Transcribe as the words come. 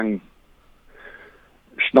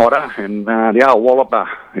Snotter, and the old walloper,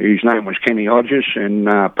 his name was Kenny Hodges, and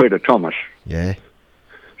Peter Thomas. Yeah.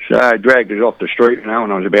 So I dragged us off the street, when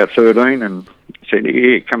I was about 13, and said,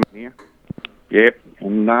 "Yeah, come in here." Yep,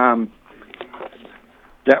 and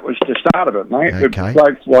that was the start of it, mate. Okay. The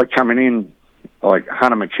blokes like coming in, like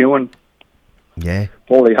Hunter McEwen, Yeah.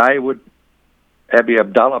 Paulie Hayward, Abby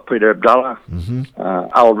Abdullah, Peter Abdullah,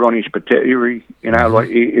 old Ronnie Spiteri, like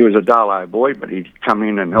he was a Darlow boy, but he'd come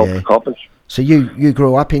in and help the coppers. So you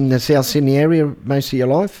grew up in the South Sydney area most of your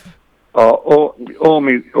life? All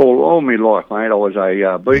my life, mate. I was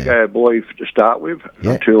a Bego boy to start with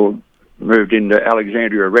until moved into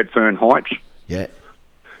Alexandria Redfern Heights. Yeah.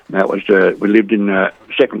 And that was we lived in the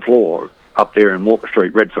second floor up there in Walker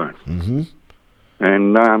Street, Redfern. Mm-hmm.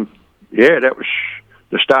 And that was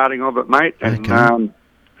the starting of it, mate. And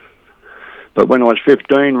but when I was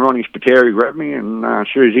 15, Ronnie Spiteri grabbed me and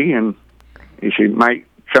Susie, and he said, "Mate,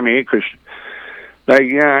 come here," because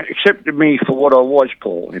they accepted me for what I was,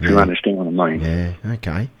 Paul, if you understand what I mean. Yeah,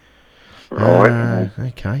 okay. Right.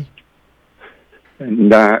 Okay.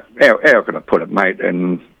 And how can I put it, mate?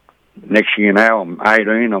 And next thing you know, I'm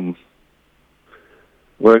 18, I'm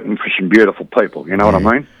working for some beautiful people, you know what I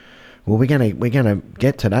mean? Well, we're gonna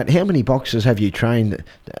get to that. How many boxers have you trained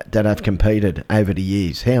that have competed over the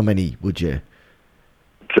years? How many would you?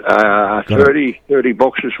 30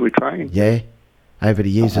 boxers we trained. Yeah. Over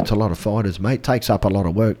the years, it's a lot of fighters, mate. Takes up a lot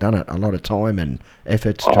of work, doesn't it? A lot of time and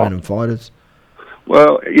efforts training fighters.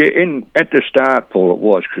 Well, at the start, Paul, it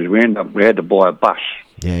was because we had to buy a bus.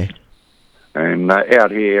 Yeah. And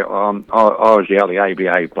out here, I was the only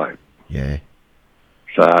ABA bloke. Yeah.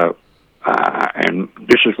 So, and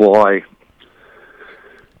this is why,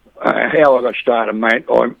 how I got started, mate,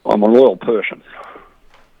 I'm a loyal person.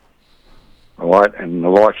 All right, and the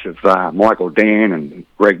likes of Michael Dan and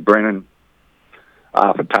Greg Brennan,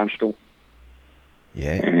 Arthur Tunstall,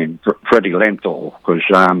 and Freddie Lenthal, because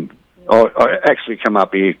I actually come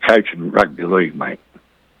up here coaching rugby league, mate.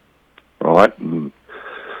 Right, and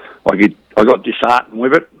I got disheartened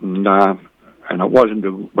with it, and it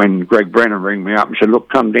wasn't when Greg Brennan rang me up and said, "Look,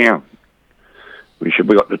 come down." We said,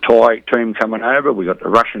 "We got the Thai team coming over, we got the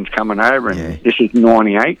Russians coming over, and this is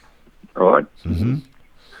 '98, right?" Mm-hmm.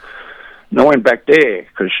 And I went back there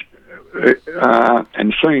because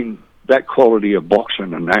and seeing that quality of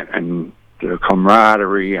boxing and that, and the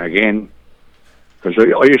camaraderie again, because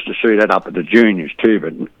I used to see that up at the juniors too,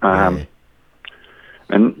 but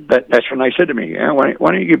and that's when they said to me, why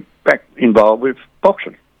don't you get back involved with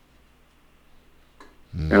boxing?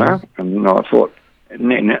 You know, and I thought,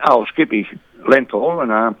 and then old Skippy Lenthal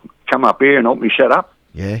and come up here and help me set up.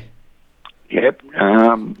 Yeah. Yep,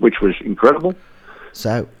 which was incredible.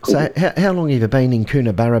 So how long have you been in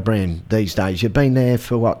Coonabarabran these days? You've been there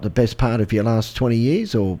for what, the best part of your last 20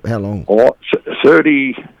 years, or how long?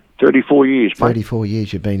 34 years, mate. 34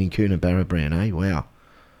 years you've been in Coonabarabran, eh? Wow.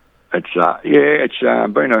 It's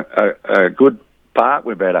been a good part.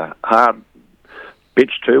 We've had a hard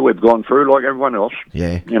bits too we've gone through like everyone else.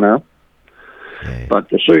 Yeah. You know. Yeah. But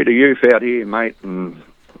to see the youth out here, mate, and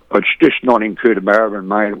it's just not in Coonabarabran,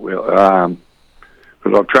 mate.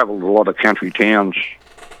 Because I've travelled a lot of country towns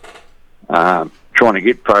trying to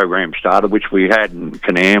get programs started, which we had in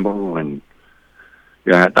Canamble, and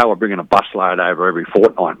they were bringing a busload over every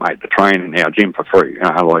fortnight, mate, to train in our gym for free.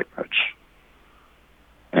 But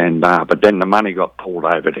then the money got pulled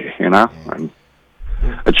over there, and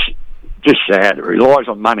it's just sad. It relies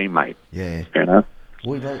on money, mate. Yeah. You know.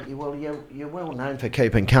 Well, you're well known for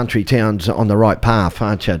keeping country towns on the right path,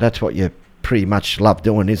 aren't you? That's what you pretty much love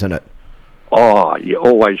doing, isn't it? Oh, you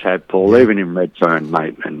always have, Paul, even in Redfern,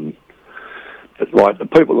 mate. And it's like the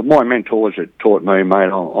people, my mentors that taught me,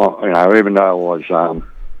 mate, even though I was on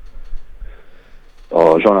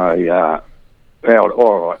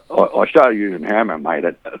I started using hammer, mate,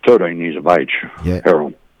 at 13 years of age,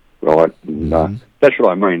 heroin, right? And that's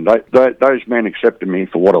what I mean. Those men accepted me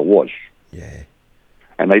for what I was. Yeah.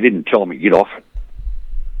 And they didn't tell me, get off it.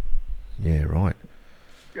 Yeah, right.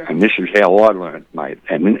 And this is how I learned, mate.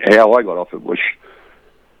 And how I got off it was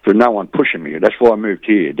for no one pushing me. That's why I moved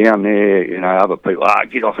here. Down there, other people,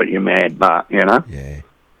 get off it, you mad butt, Yeah.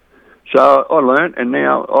 So I learned, and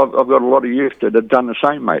now I've got a lot of youth that have done the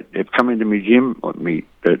same, mate. They've come into my gym.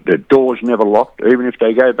 The door's never locked. Even if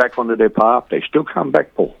they go back onto their path, they still come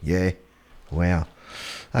back, Paul. Yeah. Wow.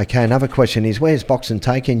 Okay, another question is, where's boxing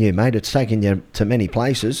taking you, mate? It's taken you to many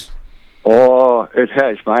places. Oh, it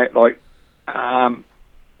has, mate. Like, down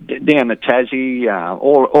the Tassie,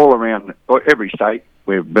 all around every state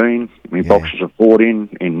we've been. Boxers have fought in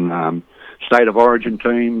state of origin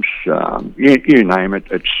teams. You name it.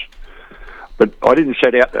 But I didn't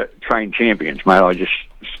set out to train champions, mate. I just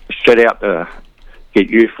set out to get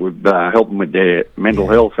youth with helping with their mental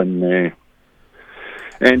health and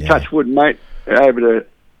touch wood, mate. Over the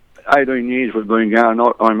 18 years we've been going,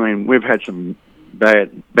 I mean, we've had some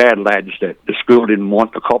bad lads that the school didn't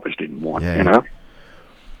want, the coppers didn't want, you know.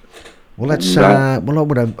 Well, that's I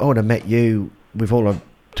would have met you with all of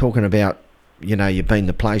talking about, you know, you've been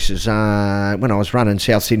to places. When I was running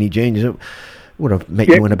South Sydney Juniors, would have met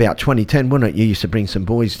you in about 2010, wouldn't it? You used to bring some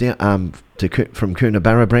boys down from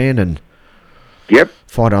Coonabarabran and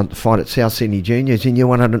fight at South Sydney Juniors, and you're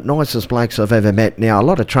one of the nicest blokes I've ever met. Now, a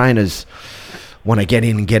lot of trainers want to get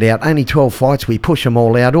in and get out. Only 12 fights, we push them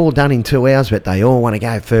all out, all done in 2 hours, but they all want to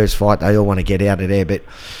go first fight. They all want to get out of there. But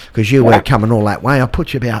because you were coming all that way, I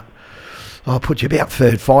put you about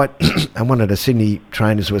third fight, and one of the Sydney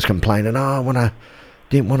trainers was complaining,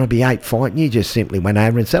 didn't want to be 8 fight, and you just simply went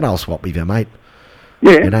over and said, I'll swap with you, mate.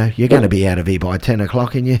 Yeah. You know, you're going to be out of here by 10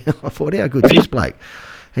 o'clock, and I thought, how good's this bloke?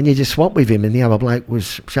 And you just swapped with him, and the other bloke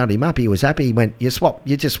shut him up. He was happy. He went, you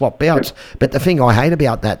just swap belts. But the thing I hate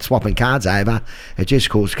about that swapping cards over, it just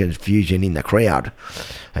caused confusion in the crowd.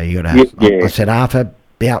 I said, Arthur,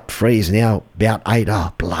 bout 3 is now bout 8.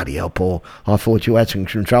 Oh, bloody hell, Paul. I thought you had some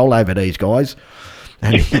control over these guys.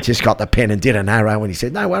 And he just got the pen and did an arrow, and he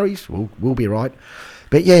said, no worries, we'll be right.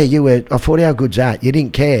 But yeah, I thought, how good's that? You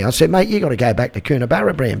didn't care. I said, mate, you got to go back to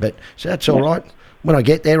Coonabarabran, but so that's all right. When I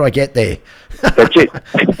get there, I get there. That's it.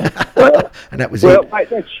 And that was it. Well, mate,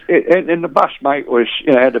 that's it. And the bus, mate, was,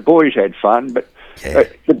 you know, the boys had fun, but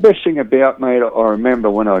the best thing about, mate, I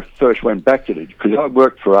remember when I first went back to because I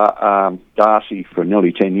worked for Darcy for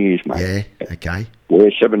nearly 10 years, mate. Yeah, okay. Yeah,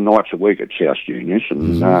 7 nights a week at South Juniors,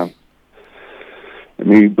 and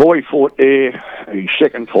my boy fought there his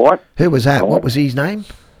second fight. Who was that? Right. What was his name?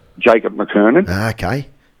 Jacob McKernan. Okay,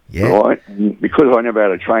 yeah. Right, and because I never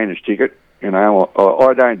had a trainer's ticket, you know,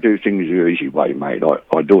 I don't do things the easy way, mate.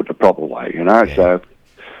 I do it the proper way, you know. Yeah. So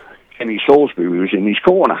Kenny Salisbury was in his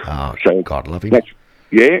corner. Oh, so God love him.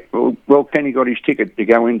 Well, Kenny got his ticket to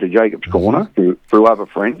go into Jacob's corner through other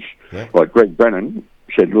friends, like Greg Brennan.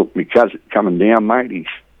 Said, look, my cousin coming down, mate. He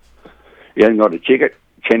hasn't got a ticket.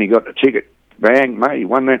 Kenny got the ticket. Bang, mate, he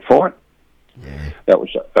won that fight. Yeah. That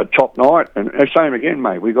was a top night. And the same again,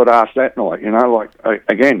 mate. We got asked that night, you know, like,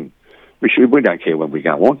 again, we don't care when we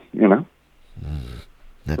go on, you know.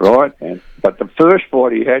 Right? But the first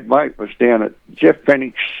fight he had, mate, was down at Jeff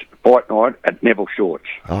Fennick's fight night at Neville Shorts.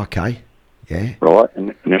 Okay, yeah. Right?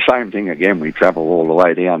 And the same thing again, we travelled all the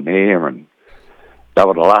way down there, and that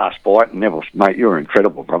was the last fight. And Neville's, mate, you're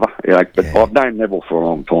incredible, brother. You know, but I've known Neville for a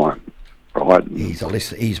long time. Right?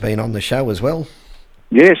 He's been on the show as well.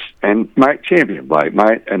 Yes, and, mate, champion bloke,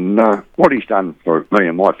 mate. And what he's done for me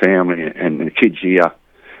and my family and the kids here,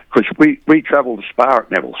 because we travel to Spa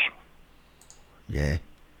at Neville's. Yeah.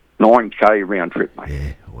 9K round trip, mate.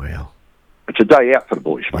 Yeah, wow. It's a day out for the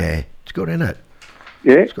boys, mate. Yeah, it's good, isn't it?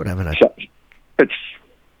 Yeah. It's good having it. So it's,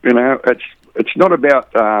 you know, it's not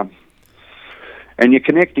about, and you're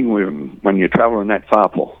connecting with them when you're travelling that far,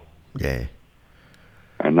 Paul. Yeah.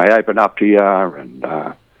 And they open up to you, and,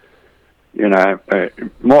 you know,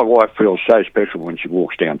 my wife feels so special when she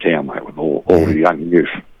walks downtown, mate, with all the young youth,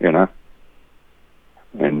 you know.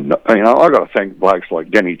 And, you know, I got to thank blokes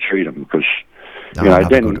like Denny Cheatham, because, you know,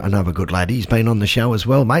 another good lad. He's been on the show as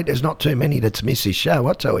well, mate. There's not too many that's missed his show,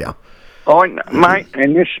 I tell you. Mate,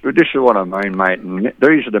 and this is what I mean, mate. And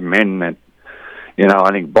these are the men that, you know,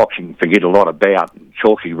 I think boxing forget a lot about.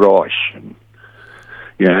 Chalky Rice, and,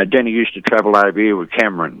 you know, Denny used to travel over here with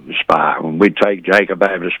Cameron to Spa, and we'd take Jacob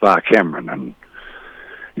over to Spa Cameron, and,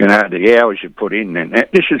 you know, the hours you put in. And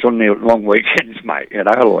this is on the long weekends, mate, you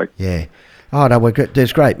know, like. Yeah. Oh, no,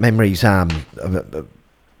 there's great memories,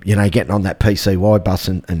 you know, getting on that PCY bus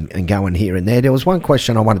and going here and there. There was one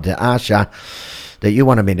question I wanted to ask you that you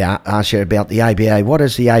wanted me to ask you about the ABA. What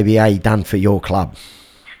has the ABA done for your club?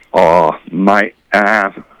 Oh, mate,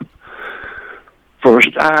 for a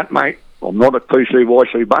start, mate, I'm not a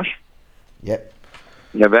PCYC bus. Yep.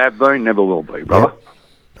 Never have been, never will be, brother.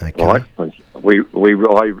 Yep. Okay. Right?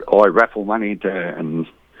 I raffle money to, and,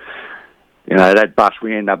 you know, that bus,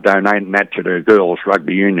 we end up donating that to the girls'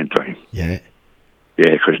 rugby union team. Yeah.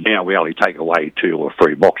 Yeah, because now we only take away 2 or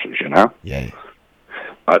 3 boxes, you know. Yeah.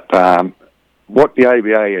 But what the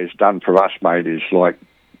ABA has done for us, mate, is like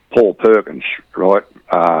Paul Perkins, right?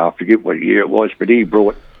 I forget what year it was, but he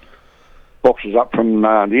brought boxes up from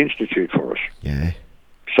the Institute for us. Yeah.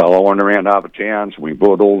 So I went around other towns, and we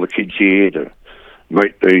brought all the kids here to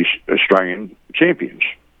meet these Australian champions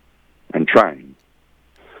and train,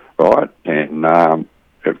 right? And a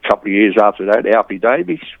couple of years after that, Alfie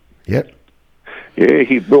Davies. Yep. Yeah,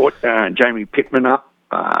 he brought Jamie Pittman up,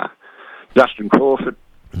 Dustin Crawford,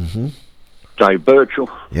 Dave Birchall.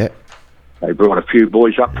 Yeah. They brought a few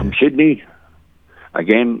boys up from Sydney.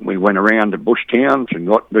 Again, we went around to bush towns and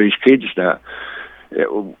got these kids to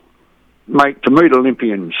meet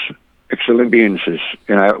Olympians, ex-Olympians.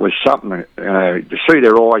 It was something to see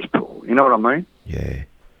their eyes pull. You know what I mean? Yeah.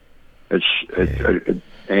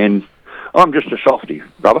 And I'm just a softie,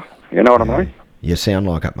 brother. You know what I mean? You sound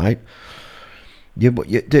like it, mate.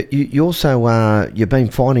 You also you've been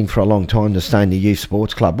fighting for a long time to stay in the youth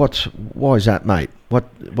sports club. Why is that, mate?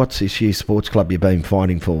 What's this youth sports club you've been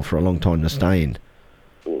fighting for a long time to stay in?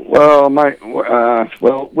 Well, mate.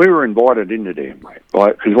 We were invited into there, mate,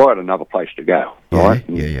 right? Because I had another place to go, right?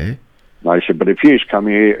 Yeah. They said, but if you come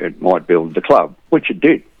here, it might build the club, which it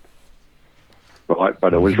did, right?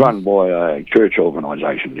 But it was run by a church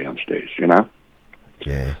organisation downstairs, you know.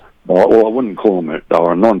 Yeah. Well, I wouldn't call them it. They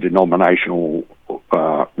were a non-denominational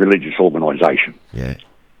religious organisation. Yeah.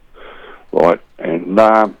 Right. And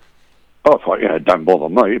I thought, it don't bother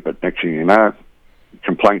me, but next thing you know,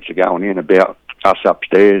 complaints are going in about us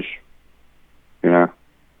upstairs, you know.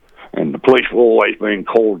 And the police were always being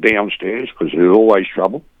called downstairs because there's always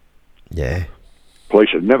trouble. Yeah. Police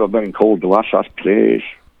have never been called to us upstairs.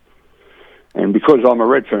 And because I'm a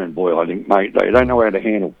Redfern boy, I think, mate, they don't know how to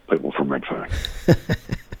handle people from Redfern.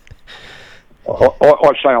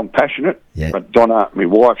 I say I'm passionate, but Donna, my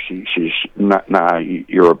wife, she says, no,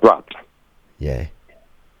 you're abrupt. Yeah.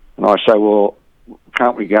 And I say, well,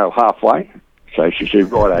 can't we go halfway? So she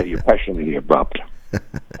said, right, you're passionately abrupt.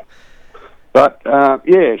 But,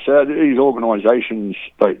 so these organisations,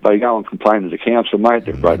 they go and complain to the council, mate.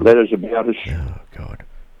 They write letters about us. Oh, God.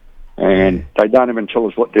 And they don't even tell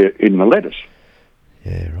us what they're in the letters.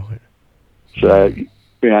 Yeah, right. So,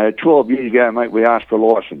 12 years ago, mate, we asked for a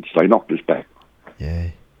licence. They knocked us back. Yeah.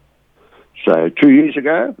 So 2 years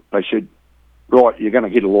ago, they said, right, you're going to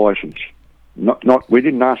get a licence. We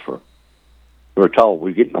didn't ask for it. We were told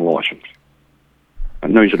we're getting a licence.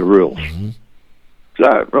 And these are the rules. Mm-hmm.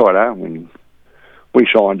 So, righto, when we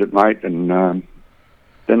signed it, mate, and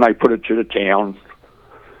then they put it to the town,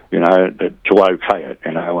 to okay it,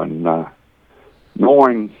 and 9,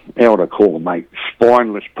 how would I call them, mate,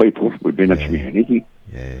 spineless people within the community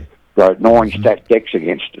wrote 9 stacked decks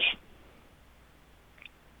against us.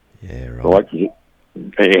 Yeah, right.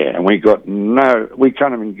 And we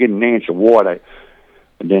can't even get an answer why they.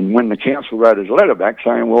 And then when the council wrote us a letter back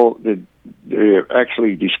saying, well, they're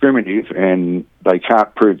actually discriminative and they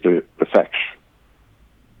can't prove the facts.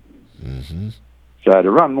 Mm-hmm. So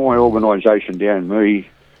to run my organisation down me,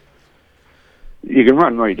 you can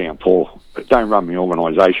run me down, Paul, but don't run my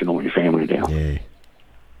organisation or your family down. Yeah.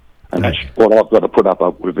 And that's what I've got to put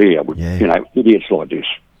up with here, with, idiots like this.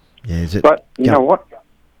 Yeah, is it? But you know what?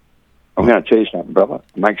 I'm going to tell you something, brother.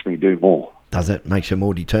 It makes me do more. Does it? Makes you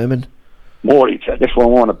more determined? More determined. That's what I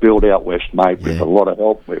want to build out west, mate, with a lot of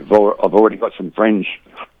help. I've already got some friends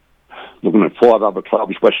looking at 5 other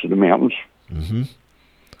clubs west of the mountains. Mm-hmm.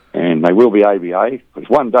 And they will be ABA, because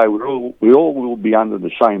one day we all will be under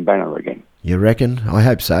the same banner again. You reckon? I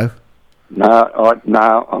hope so. No,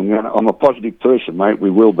 I'm a positive person, mate.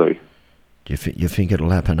 We will be. Do you think it'll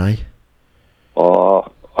happen, eh?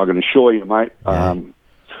 Oh, I can assure you, mate. Yeah.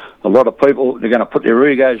 A lot of people, they're going to put their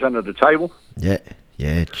egos under the table. Yeah.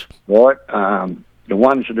 Right? The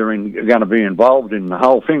ones that are going to be involved in the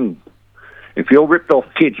whole thing. If you're ripped off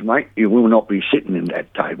kids, mate, you will not be sitting in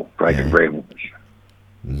that table breaking bread with us.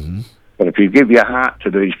 Mm-hmm. But if you give your heart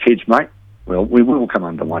to these kids, mate, well, we will come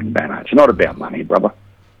under one banner. It's not about money, brother.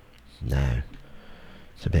 No.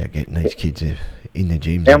 It's about getting these kids in the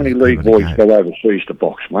gym. How many league boys go overseas to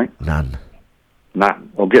box, mate? None.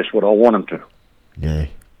 Well, guess what? I want them to. Yeah.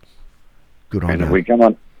 Good on you. And if we come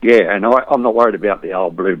on... Yeah, and I'm not worried about the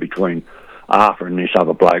old blue between Arthur and this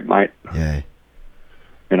other bloke, mate. Yeah.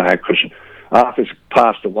 Because Arthur's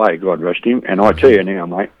passed away, God rest him, and I tell you now,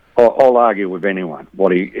 mate, I'll argue with anyone.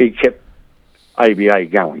 What he kept ABA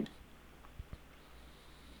going.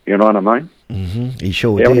 You know what I mean? Mm-hmm. He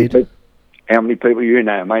sure did. How many people you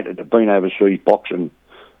know, mate, that have been overseas boxing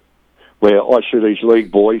where I see these league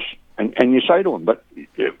boys, and you say to them, but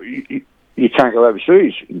you can't go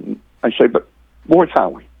overseas. And they say, but why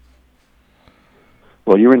can't we?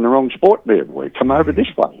 Well, you're in the wrong sport there, boy. Come over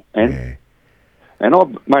this way. And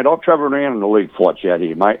I've travelled around in the league fights out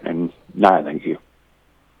here, mate, and no, thank you.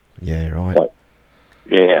 Yeah, right. But,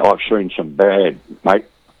 I've seen some bad, mate.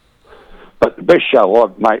 But the best show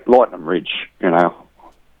mate, Lightning Ridge, That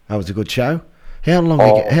was a good show. How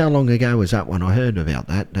long ago was that one? I heard about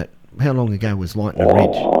that. How long ago was Lightning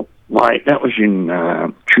Ridge? Mate, that was in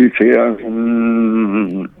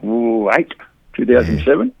 2008.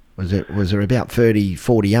 2007. Was there about 30,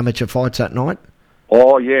 40 amateur fights that night?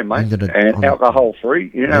 Oh, yeah, mate. And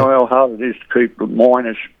alcohol-free. You know how hard it is to keep the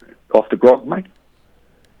miners off the grog, mate?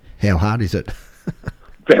 How hard is it?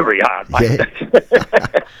 Very hard, mate.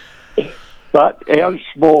 Yeah. But our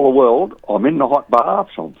smaller world, I'm in the hot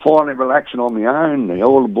baths, I'm finally relaxing on my own.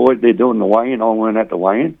 All the boys, they're doing the weigh-in, I weren't at the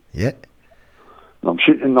weigh-in. Yeah. I'm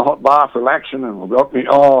sitting in the hot bath relaxing, and I've got me,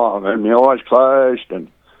 and my eyes closed,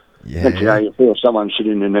 and next thing you feel someone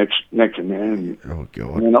sitting next to me. And, oh,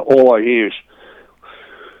 God. And all I hear is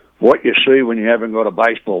what you see when you haven't got a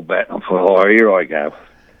baseball bat. And I thought, here I go.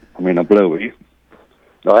 I'm in a bluey.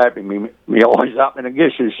 I opened my eyes up, and I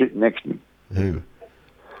guess who's sitting next to me? Who?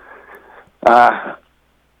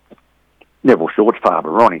 Neville Short's father,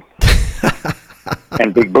 Ronnie.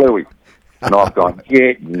 And Big Bluey. And I've gone,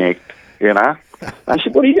 get nicked, you know. I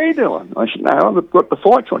said, what are you doing? I said, no, I've got the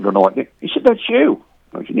fights on tonight. He said, that's you.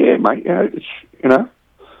 I said, yeah, mate, it's, you know.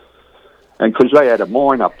 And because they had a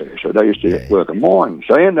mine up there, so they used to work a mine.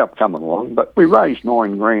 So I ended up coming along, but we raised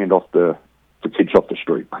 $9,000 off the kids off the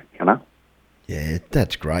street, mate, you know. Yeah,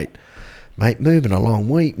 that's great. Mate, moving along,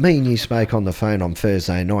 me and you spoke on the phone on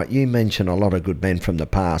Thursday night. You mentioned a lot of good men from the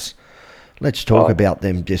past. Let's talk about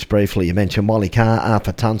them just briefly. You mentioned Wally Carr,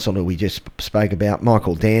 Arthur Tunstall, who we just spoke about,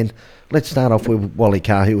 Michael Dan. Let's start off with Wally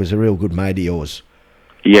Carr, who was a real good mate of yours.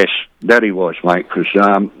 Yes, that he was, mate, because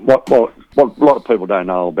what a lot of people don't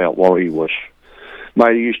know about Wally was,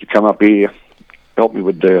 mate, he used to come up here, help me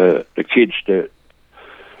with the kids to,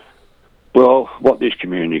 well, what this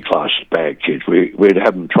community class is bad kids. We'd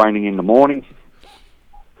have them training in the morning,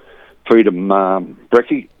 feed them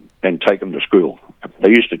brekkie, and take them to school. They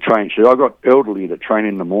used to train. So I got elderly that train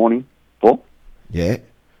in the morning. Paul? Yeah.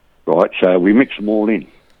 Right, so we mix them all in.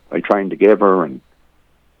 They trained together, and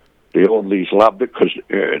the elderlies loved it because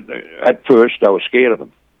at first they were scared of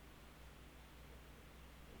them.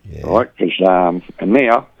 Yeah. Right, because and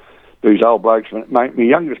now these old blokes, mate, my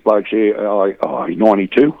youngest bloke's here, he's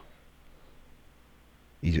 92.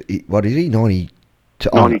 What is he, 92?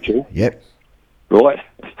 92. Yep. Right,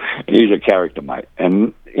 he's a character, mate,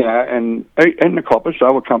 and you know, and the coppers they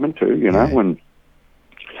were coming too, you know, and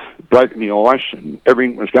broken the ice and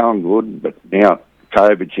everything was going good, but now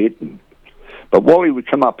COVID's hit. But Wally would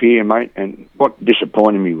come up here, mate, and what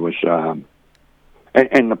disappointed me was, and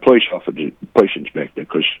the police officer, police inspector,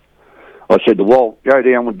 because I said to Walt, go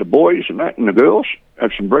down with the boys and that and the girls,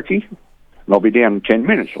 have some brekkie, and I'll be down in 10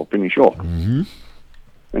 minutes. I'll finish off. Mm-hmm.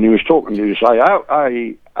 And he was talking to this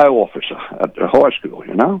AO officer at the high school,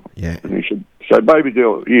 you know? Yeah. And he said, so, baby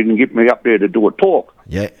girl, you can get me up there to do a talk.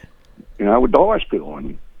 Yeah. You know, with the high school.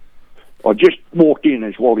 And I just walked in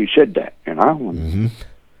as Wally said that, you know? Mm-hmm. And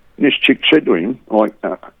this chick said to him, like,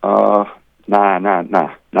 no,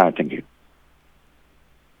 thank you.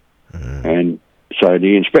 And so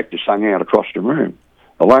the inspector sung out across the room.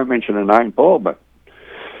 I won't mention her name, Paul, but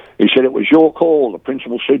he said it was your call. The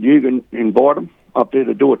principal said you can invite him up there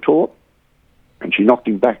to do a talk, and she knocked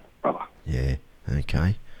him back, brother. Yeah,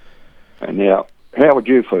 okay. And now, how would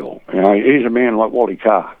you feel? You know, here's a man like Wally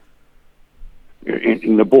Carr.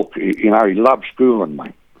 In the book, you know, he loved schooling,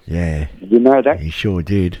 mate. Yeah. Did you know that? He sure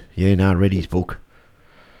did. Yeah, no, I read his book.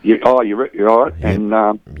 You're right. Yep.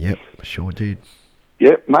 And yep, sure did.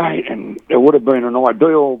 Yep, mate, and it would have been an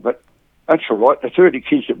ideal, but that's all right. The 30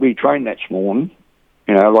 kids that we trained that morning,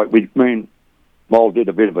 you know, like Wal did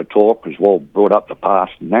a bit of a talk because Wal brought up the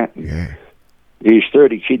past and that. And yeah. Here's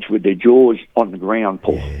 30 kids with their jaws on the ground,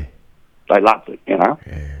 Paul. Yeah. They loved it, you know.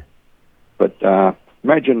 Yeah. But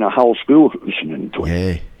imagine the whole school listening to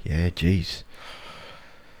it. Yeah, geez.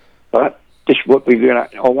 But this is what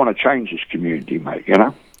I want to change this community, mate, you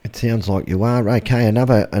know. It sounds like you are. Okay,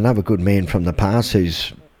 another good man from the past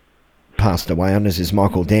who's passed away on us is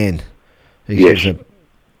Michael Dan. He yes. says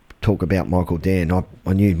talk about Michael Dan.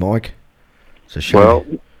 I knew Mike. It's a shame. Well,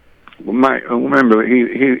 mate, I remember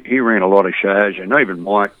he ran a lot of shows, and even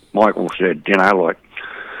Michael said, you know, like,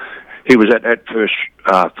 he was at that first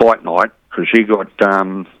fight night because he got,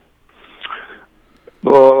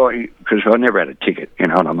 because I never had a ticket, you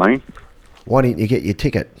know what I mean? Why didn't you get your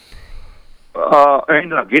ticket? I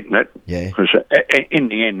ended up getting it. Yeah. Because in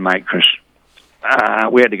the end, mate, because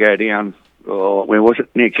we had to go down, where was it?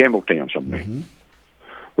 Near Campbelltown somewhere. Mm-hmm.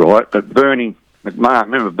 Right, but Bernie McMahon,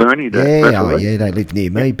 remember Bernie? Yeah, they live near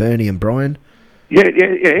me, Bernie and Brian.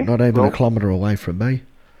 Yeah. Not even a kilometre away from me.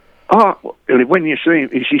 Oh, when you see him,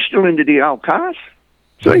 is he still into the old cars?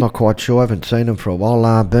 I'm not quite sure. I haven't seen him for a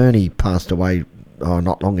while. Bernie passed away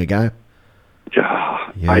not long ago.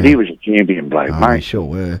 Oh, yeah. Mate, he was a champion bloke, mate. He sure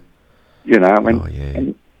were. You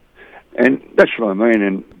know, And that's what I mean.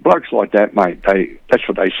 And blokes like that, mate, that's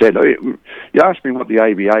what they said. You asked me what the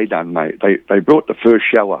ABA done, mate. They brought the first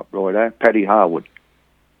show up, right? Paddy Harwood,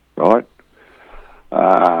 right?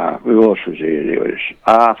 Who else was there? There was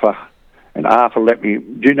Arthur. And Arthur let me...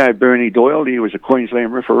 Do you know Bernie Doyle? He was a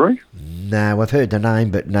Queensland referee. No, I've heard the name,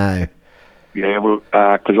 but no. Yeah, well,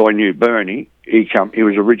 because I knew Bernie. He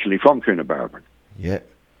was originally from Coonabarabran. Yeah.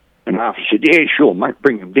 And Arthur said, yeah, sure, mate,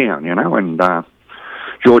 bring him down, you know. And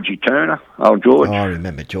Georgie Turner, old George. Oh, I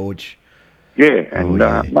remember George. Yeah, and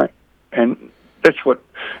mate, and that's what...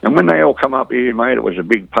 And when they all come up here, mate, it was a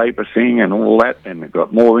big paper thing and all that, and it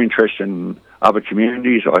got more interest in other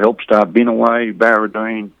communities. I helped start Binaway,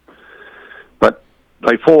 Barradine. But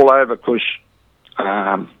they fall over because...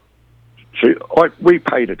 we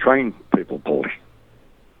pay to train people, Paulie.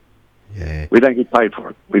 Yeah. We don't get paid for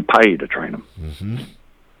it. We pay to train them. Mm-hmm.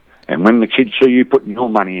 And when the kids see you putting your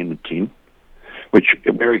money in the tin, which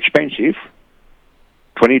are very expensive,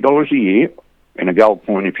 $20 a year, and a gold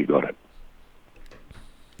coin if you got it.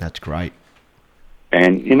 That's great.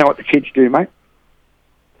 And you know what the kids do, mate?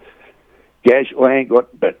 Gaz, I ain't got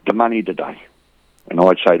the money today. And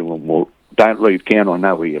I'd say to them, well, don't leave town, I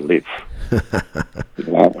know where you live.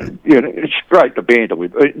 It's great to banter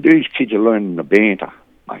with. These kids are learning the banter,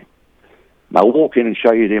 mate. They'll walk in and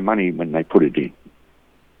show you their money when they put it in.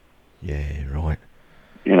 Yeah, right.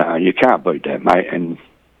 You know, you can't beat that, mate. And,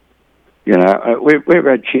 you know, we've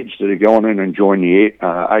had kids that have gone in and joined the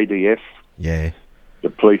ADF, Yeah. the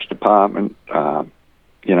police department.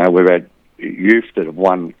 You know, we've had youth that have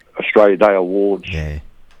won Australia Day awards. Yeah.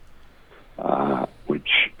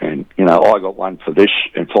 And, you know, I got one for this,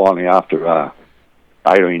 and finally after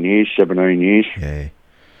 18 years, 17 years. Yeah.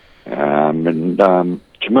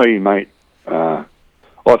 To me, mate, I'd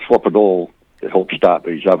swap it all to help start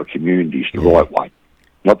these other communities the right way.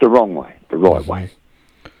 Not the wrong way, the right way.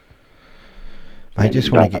 Mate,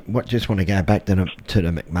 just want to go back to the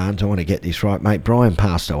McMahons. I want to get this right, mate. Brian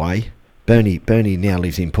passed away. Bernie now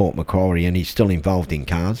lives in Port Macquarie, and he's still involved in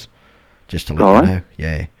cars. Just to let you know,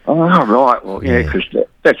 yeah. Oh, right. Well, yeah, because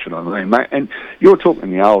that's what I mean, mate. And you're talking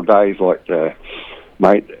the old days, like,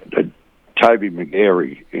 mate, Toby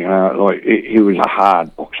McGarry. You know, like he was a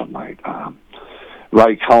hard boxer, mate.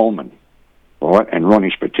 Ray Coleman, right, and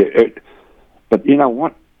Ronnie Spiteri. But you know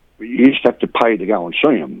what? You used to have to pay to go and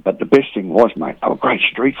see them. But the best thing was, mate, they were great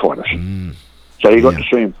street fighters. So you got to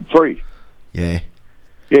see them for free. Yeah.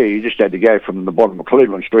 Yeah, you just had to go from the bottom of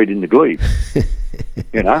Cleveland Street into Glebe.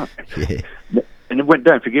 You know? Yeah. And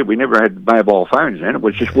don't forget, we never had mobile phones then. It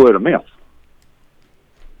was just word of mouth.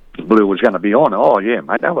 The Blue was going to be on. Oh, yeah,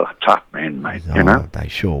 mate, they were a tough man, mate, you know? They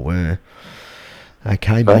sure were.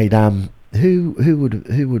 Okay, mate, who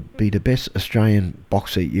would be the best Australian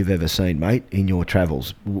boxer you've ever seen, mate, in your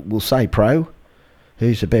travels? We'll say pro.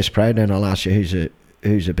 Who's the best pro? Then I'll ask you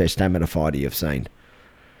who's the best amateur fighter you've seen.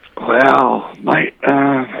 Well, mate,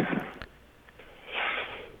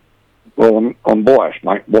 I'm biased,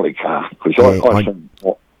 mate, Wally Carr, because I seen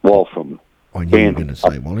Wall from I knew you were going to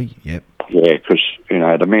say Wally, yep. Yeah, because, you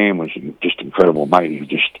know, the man was just incredible,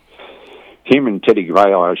 mate. Him and Teddy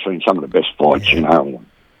Gray, I've seen some of the best fights, you know,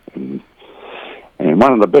 and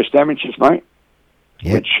one of the best amateurs, mate.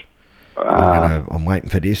 Yep. Which, I'm waiting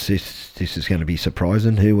for this. This is going to be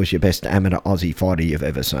surprising. Who was your best amateur Aussie fighter you've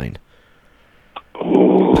ever seen?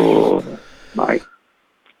 Oh, mate,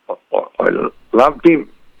 I loved him. It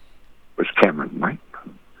was Cameron, mate.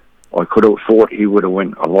 I could have thought he would have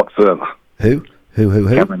went a lot further. Who?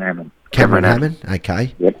 Cameron Hammond. Cameron Hammond?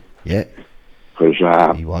 Okay. Yep. Yeah.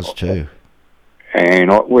 Because he was too.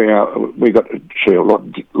 And we got to see a lot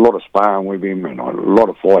of sparring with him, and a lot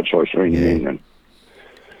of fights I seen him in.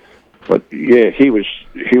 But yeah, he was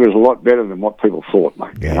a lot better than what people thought,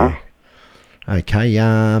 mate. Yeah. You know?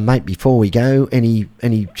 Okay, mate. Before we go, any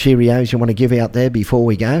Cheerios you want to give out there before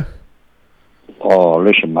we go? Oh,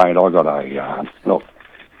 listen, mate. I got a look.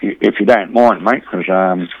 If you don't mind, mate, because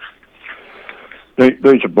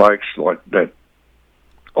these are blokes like that.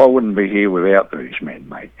 I wouldn't be here without these men,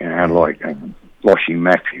 mate. You know, like Loshy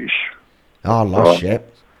Matthews. Oh, Losh,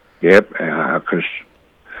 yep. Yep, because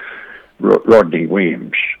Rodney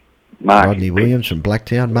Williams. Rodney Williams from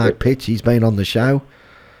Blacktown. Mark Pitts, he's been on the show.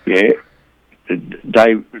 Yeah.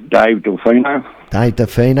 Dave Delfino. Dave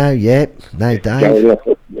Delfino, yep. No, Dave.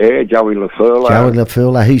 Joey LaFurla. Joey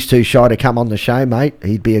LaFurla. He's too shy to come on the show, mate.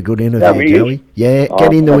 He'd be a good interview, Joey. Yeah,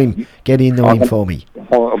 get into him. Get into him for me.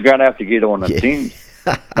 I'm going to have to get on the thing,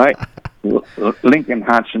 mate. Lincoln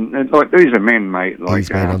Hudson. Like, these are men, mate. Like, he's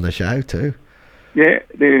been on the show too. Yeah,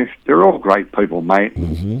 they're all great people, mate.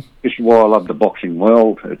 Mm-hmm. This is why I love the boxing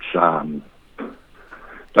world. It's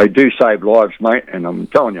they do save lives, mate, and I'm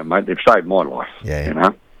telling you, mate, they've saved my life. Yeah. You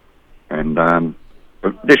know, and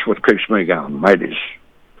but this what keeps me going, mate. Is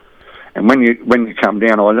and when you come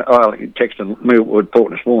down, I texted Millwood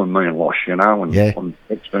Port this morning, me and Losh, you know, and on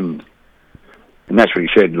texting, and that's what he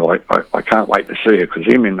said. Like, I can't wait to see her because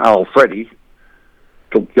him and old Freddie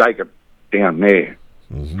took Jacob down there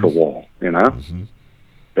for a while, you know. Mm-hmm.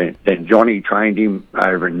 Then Johnny trained him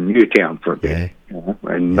over in Newtown for a bit, you know,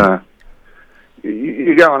 and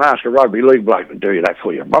you go and ask a rugby league bloke to do that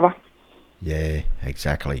for you, brother. Yeah,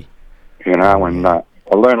 exactly. You know, and I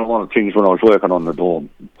learned a lot of things when I was working on the dorm.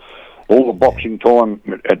 All the boxing time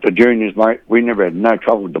at the juniors, mate, we never had no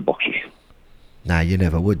trouble with the boxers. No, you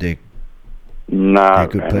never would, do. No. They're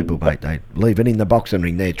good people, mate. They leave it in the boxing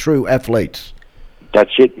ring. They're true athletes.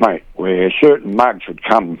 That's it, mate. Where certain mugs would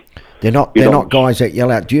come. They're not guys that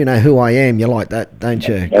yell out, "Do you know who I am?" You like that, don't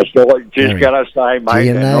you? That's all I just got to say, mate. Do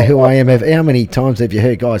you know who I am? How many times have you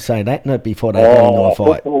heard guys say that before they go into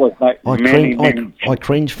a fight? I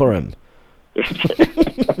cringe for them.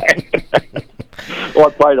 I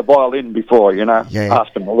played a violin before, you know. Yeah.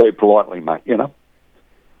 Asked him to leave politely, mate, you know.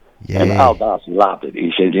 Yeah. And old Darcy laughed at it.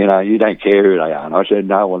 He said, you know, you don't care who they are. And I said,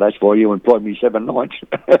 no, well, that's why you employed me 7 nights.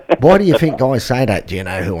 Why do you think guys say that? Do you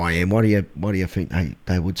know who I am? Why do you think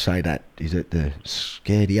they would say that? Is it to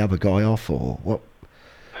scare the other guy off or what?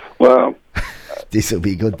 Well... This will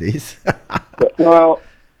be good, this. Well...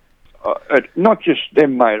 not just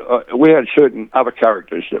them, mate. We had certain other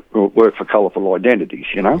characters that work for colourful identities,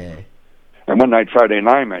 you know. Yeah. And when they throw their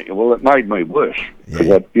name at you, well, it made me worse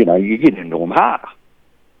because you know you get into them harder.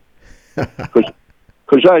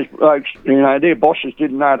 Because those blokes, you know, their bosses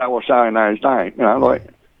didn't know they were saying those names, you know, like.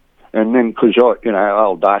 And then because you know,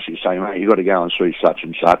 old Darcy saying, mate, you got to go and see such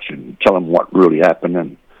and such and tell them what really happened.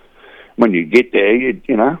 And when you get there, you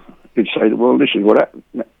know, you'd say, well, this is what happened.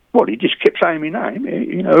 What, he just kept saying my name.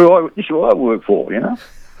 You know, this is what I work for, you know.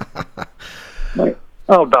 Mate,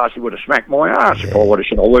 old Darcy would have smacked my ass if I would have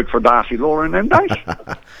said I worked for Darcy Law in them days.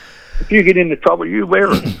 If you get into trouble, you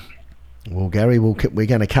wear it. Well, Gary, we're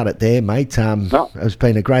going to cut it there, mate. It's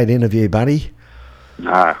been a great interview, buddy.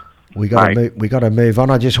 No. We got to move on.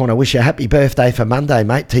 I just want to wish you a happy birthday for Monday,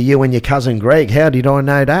 mate, to you and your cousin Greg. How did I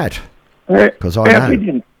know that? Because I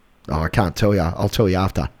know. I can't tell you. I'll tell you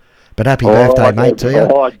after. But happy birthday, mate, to you.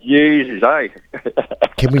 Oh, Jesus, eh?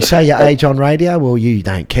 Can we say your age on radio? Well, you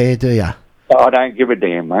don't care, do you? I don't give a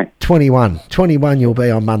damn, mate. 21. 21 you'll be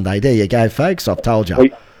on Monday. There you go, folks. I've told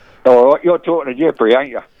you. All right, you're talking to Jeffrey, ain't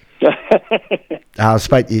you? I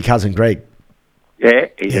spoke to your cousin Greg. Yeah,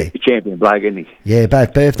 he's a champion bloke, isn't he? Yeah,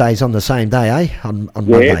 both birthdays on the same day, eh? On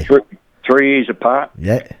Monday. Yeah, 3 years apart.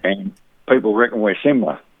 Yeah. And people reckon we're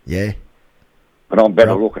similar. Yeah. But I'm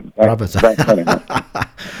better looking. Brothers. Don't tell him that.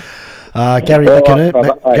 Gary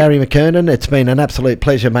McKernan, it's been an absolute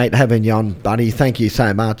pleasure, mate, having you on, buddy. Thank you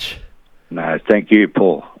so much. No, thank you,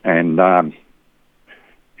 Paul. And, don't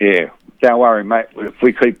worry, mate. If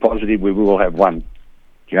we keep positive, we will have one.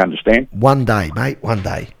 Do you understand? One day, mate, one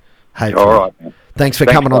day. Hopefully. All right, man. Thanks for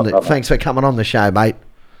coming on the show, mate.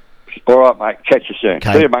 All right, mate. Catch you soon.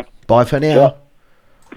 Okay. See you, mate. Bye for now. Yeah.